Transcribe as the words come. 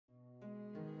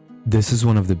This is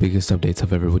one of the biggest updates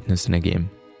I've ever witnessed in a game.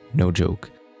 No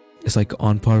joke. It's like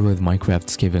on par with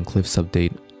Minecraft's Cave and Cliffs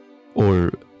update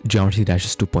or Geometry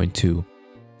Dashes 2.2.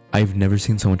 I've never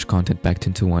seen so much content packed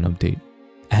into one update.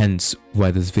 Hence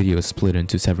why this video is split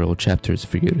into several chapters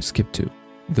for you to skip to.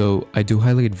 Though I do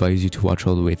highly advise you to watch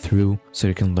all the way through so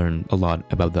you can learn a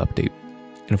lot about the update.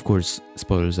 And of course,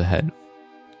 spoilers ahead.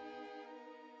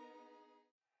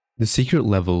 The secret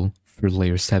level for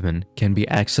layer 7 can be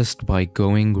accessed by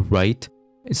going right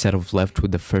instead of left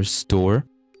with the first door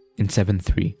in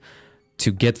 7.3.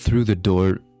 To get through the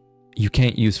door, you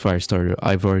can't use Firestarter.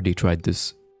 I've already tried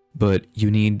this. But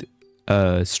you need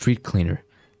a street cleaner.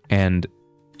 And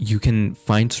you can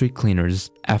find street cleaners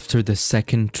after the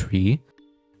second tree.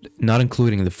 Not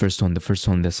including the first one. The first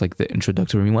one that's like the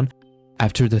introductory one.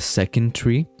 After the second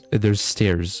tree, there's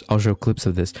stairs. I'll show clips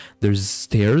of this. There's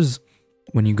stairs.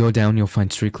 When you go down, you'll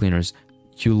find street cleaners.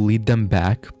 You lead them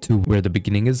back to where the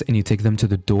beginning is and you take them to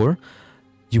the door.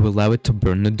 You allow it to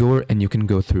burn the door and you can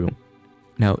go through.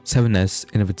 Now,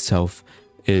 7S in of itself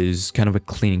is kind of a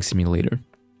cleaning simulator.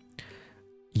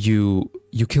 You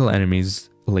kill enemies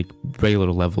like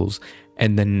regular levels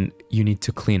and then you need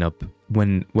to clean up.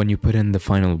 When you put in the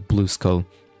final blue skull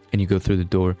and you go through the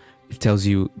door, it tells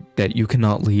you that you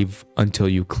cannot leave until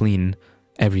you clean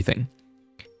everything.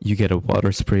 You get a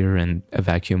water sprayer and a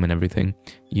vacuum and everything.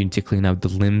 You need to clean out the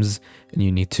limbs and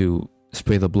you need to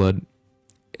spray the blood.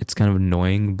 It's kind of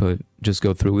annoying, but just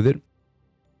go through with it.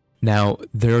 Now,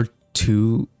 there are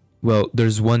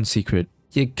there's one secret.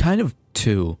 Yeah, kind of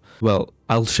two. Well,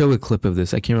 I'll show a clip of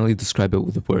this. I can't really describe it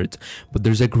with words. But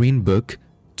there's a green book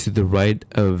to the right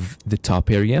of the top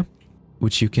area,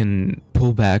 which you can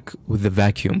pull back with the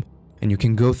vacuum. And you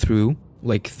can go through,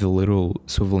 like the little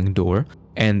swiveling door,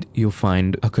 and you'll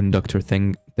find a conductor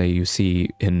thing that you see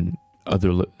in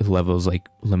other levels like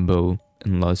Limbo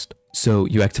and Lust. So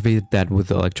you activate that with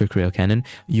the electric rail cannon.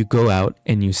 You go out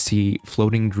and you see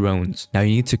floating drones. Now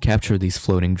you need to capture these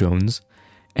floating drones.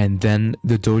 And then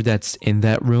the door that's in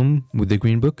that room with the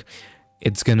green book,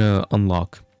 it's gonna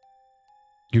unlock.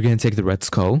 You're gonna take the red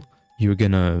skull. You're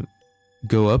gonna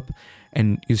go up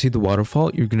and you see the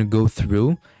waterfall. You're gonna go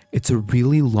through. It's a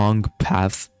really long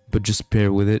path, but just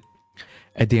bear with it.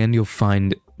 At the end, you'll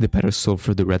find the pedestal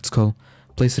for the red skull.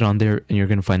 Place it on there and you're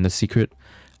going to find the secret.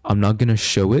 I'm not going to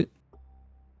show it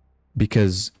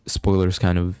because spoilers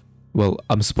kind of... Well,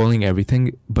 I'm spoiling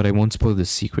everything, but I won't spoil the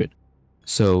secret.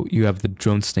 So you have the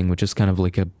drone sting, which is kind of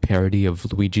like a parody of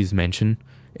Luigi's Mansion,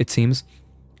 it seems.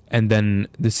 And then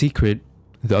the secret,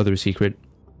 the other secret,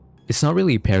 it's not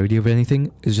really a parody of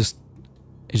anything. It's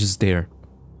just there.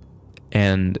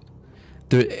 And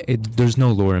there's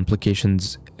no lore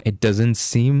implications. It doesn't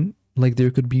seem like there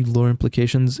could be lore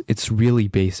implications. It's really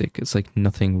basic. It's like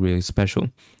nothing really special.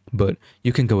 But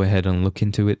you can go ahead and look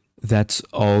into it. That's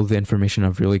all the information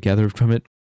I've really gathered from it.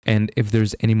 And if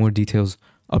there's any more details,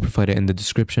 I'll provide it in the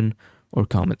description or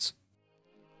comments.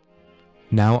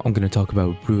 Now I'm going to talk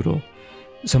about Brutal.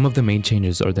 Some of the main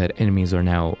changes are that enemies are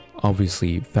now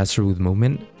obviously faster with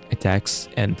movement, attacks,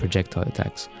 and projectile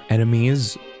attacks.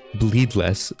 Enemies bleed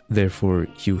less, therefore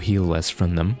you heal less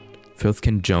from them. Filth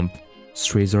can jump,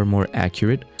 strays are more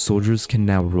accurate, soldiers can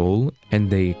now roll,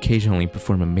 and they occasionally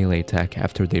perform a melee attack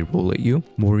after they roll at you.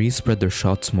 Moris spread their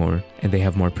shots more, and they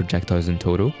have more projectiles in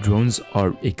total. Drones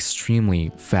are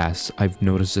extremely fast. I've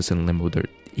noticed this in Limbo, they're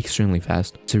extremely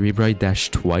fast. Cerebri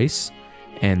dash twice,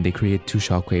 and they create 2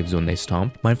 shockwaves when they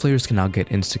stomp. Mindflayers can now get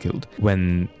insta-killed.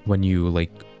 When you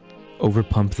like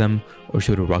overpump them or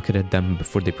shoot a rocket at them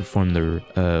before they perform their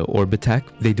orb attack,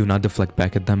 they do not deflect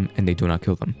back at them and they do not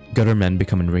kill them. Gutter men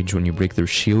become enraged when you break their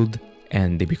shield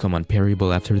and they become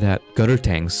unparryable after that. Gutter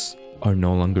tanks are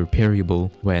no longer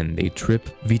parryable when they trip.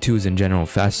 V2 is in general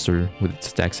faster with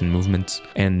its attacks and movements,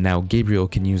 and now Gabriel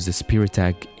can use the spear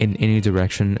attack in any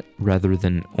direction rather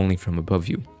than only from above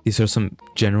you. These are some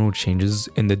general changes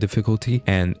in the difficulty,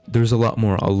 and there's a lot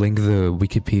more. I'll link the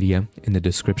Wikipedia in the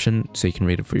description so you can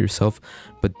read it for yourself,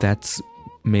 but that's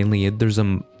mainly it. There's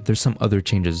some other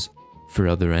changes for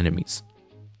other enemies.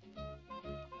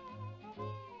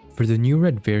 For the new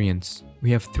red variants, we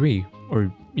have 3,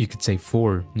 or you could say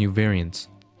 4 new variants.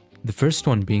 The first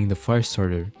one being the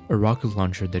Firestarter, a rocket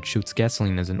launcher that shoots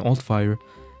gasoline as an alt fire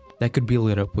that could be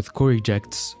lit up with core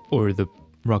ejects or the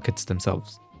rockets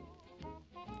themselves.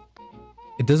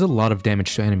 It does a lot of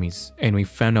damage to enemies, and we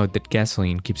found out that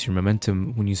gasoline keeps your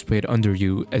momentum when you spray it under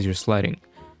you as you're sliding,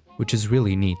 which is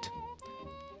really neat.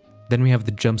 Then we have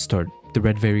the jumpstart, the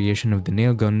red variation of the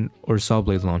nail gun or saw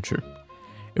blade launcher.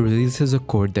 It releases a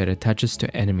cord that attaches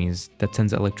to enemies that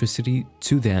sends electricity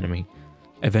to the enemy,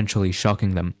 eventually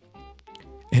shocking them.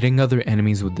 Hitting other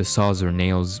enemies with the saws or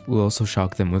nails will also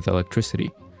shock them with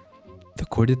electricity. The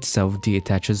cord itself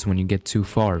deattaches when you get too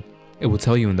far. It will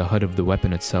tell you in the HUD of the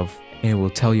weapon itself, and it will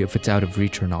tell you if it's out of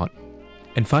reach or not.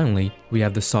 And finally, we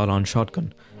have the sawed-on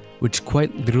shotgun, which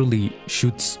quite literally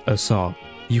shoots a saw.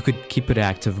 You could keep it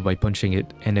active by punching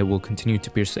it, and it will continue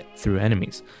to pierce through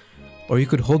enemies. Or you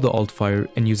could hold the alt fire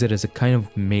and use it as a kind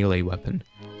of melee weapon,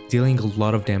 dealing a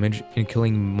lot of damage and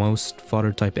killing most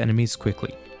fodder type enemies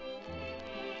quickly.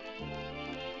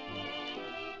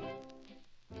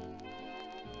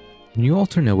 The new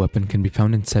alternate weapon can be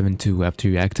found in 7.2 after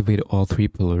you activate all 3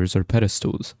 pillars or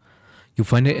pedestals. You'll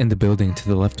find it in the building to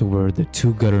the left of where the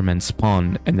 2 guttermen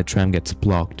spawn and the tram gets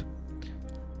blocked.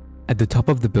 At the top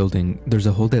of the building, there's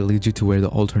a hole that leads you to where the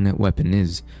alternate weapon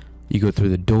is. You go through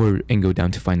the door and go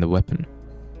down to find the weapon.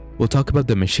 We'll talk about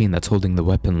the machine that's holding the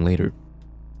weapon later.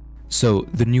 So,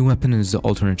 the new weapon is the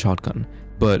alternate shotgun,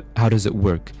 but how does it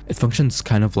work? It functions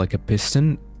kind of like a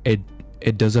piston.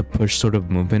 It does a push sort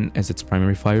of movement as its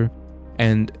primary fire,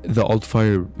 and the alt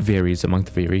fire varies among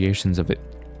the variations of it.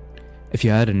 If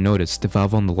you hadn't noticed, the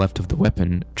valve on the left of the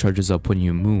weapon charges up when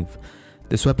you move.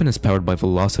 This weapon is powered by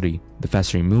velocity. The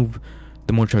faster you move,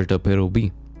 the more charged up it'll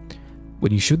be.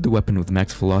 When you shoot the weapon with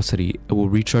max velocity, it will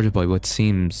recharge by what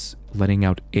seems letting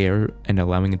out air and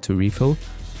allowing it to refill.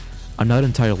 I'm not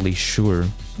entirely sure.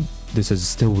 This is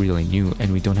still really new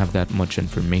and we don't have that much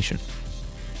information.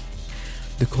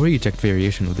 The core eject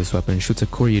variation of this weapon shoots a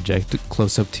core eject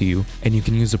close up to you, and you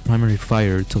can use a primary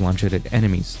fire to launch it at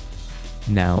enemies.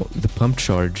 Now, the pump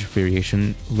charge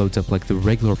variation loads up like the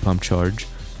regular pump charge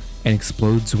and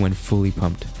explodes when fully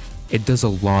pumped. It does a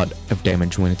lot of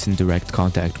damage when it's in direct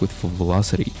contact with full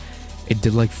velocity. It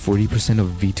did like 40% of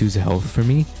V2's health for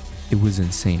me. It was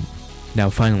insane.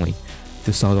 Now finally,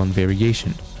 the sawed-on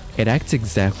variation. It acts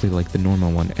exactly like the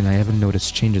normal one, and I haven't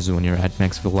noticed changes when you're at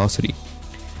max velocity.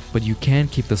 But you can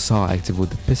keep the saw active with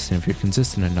the piston if you're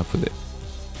consistent enough with it.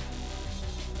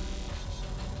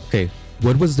 Okay,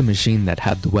 what was the machine that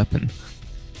had the weapon?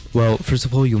 Well, first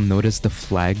of all, you'll notice the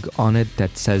flag on it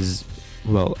that says,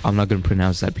 well, I'm not going to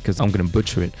pronounce that because I'm going to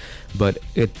butcher it, but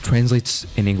it translates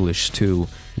in English to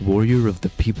Warrior of the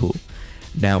People.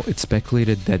 Now, it's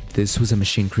speculated that this was a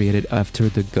machine created after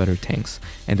the gutter tanks,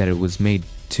 and that it was made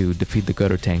to defeat the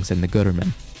gutter tanks and the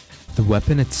guttermen. The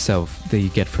weapon itself that you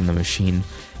get from the machine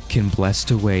can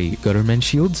blast away guttermen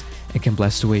shields and can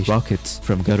blast away rockets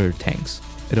from gutter tanks.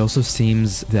 It also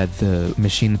seems that the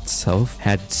machine itself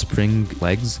had spring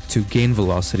legs to gain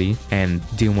velocity and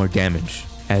deal more damage,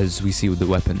 as we see with the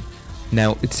weapon.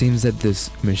 Now, it seems that this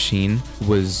machine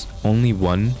was only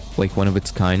one of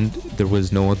its kind. There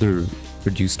was no other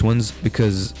produced ones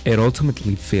because it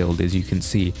ultimately failed, as you can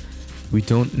see. We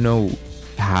don't know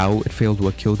how it failed,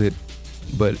 what killed it,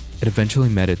 but it eventually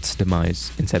met its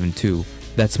demise in 7.2.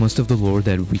 That's most of the lore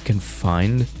that we can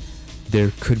find.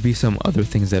 There could be some other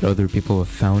things that other people have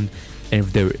found, and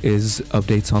if there is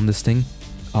updates on this thing,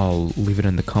 I'll leave it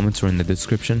in the comments or in the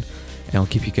description, and I'll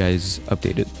keep you guys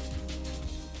updated.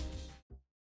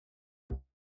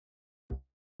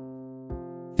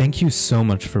 Thank you so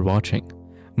much for watching.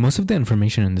 Most of the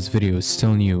information in this video is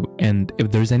still new, and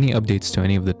if there's any updates to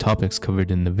any of the topics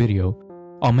covered in the video,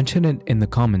 I'll mention it in the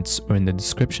comments or in the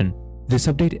description. This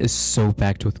update is so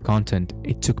packed with content,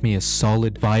 it took me a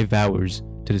solid 5 hours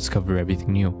to discover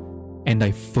everything new, and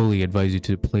I fully advise you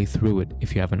to play through it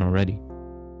if you haven't already.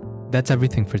 That's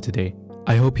everything for today.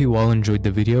 I hope you all enjoyed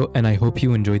the video, and I hope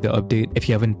you enjoyed the update if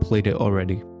you haven't played it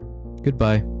already.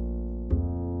 Goodbye.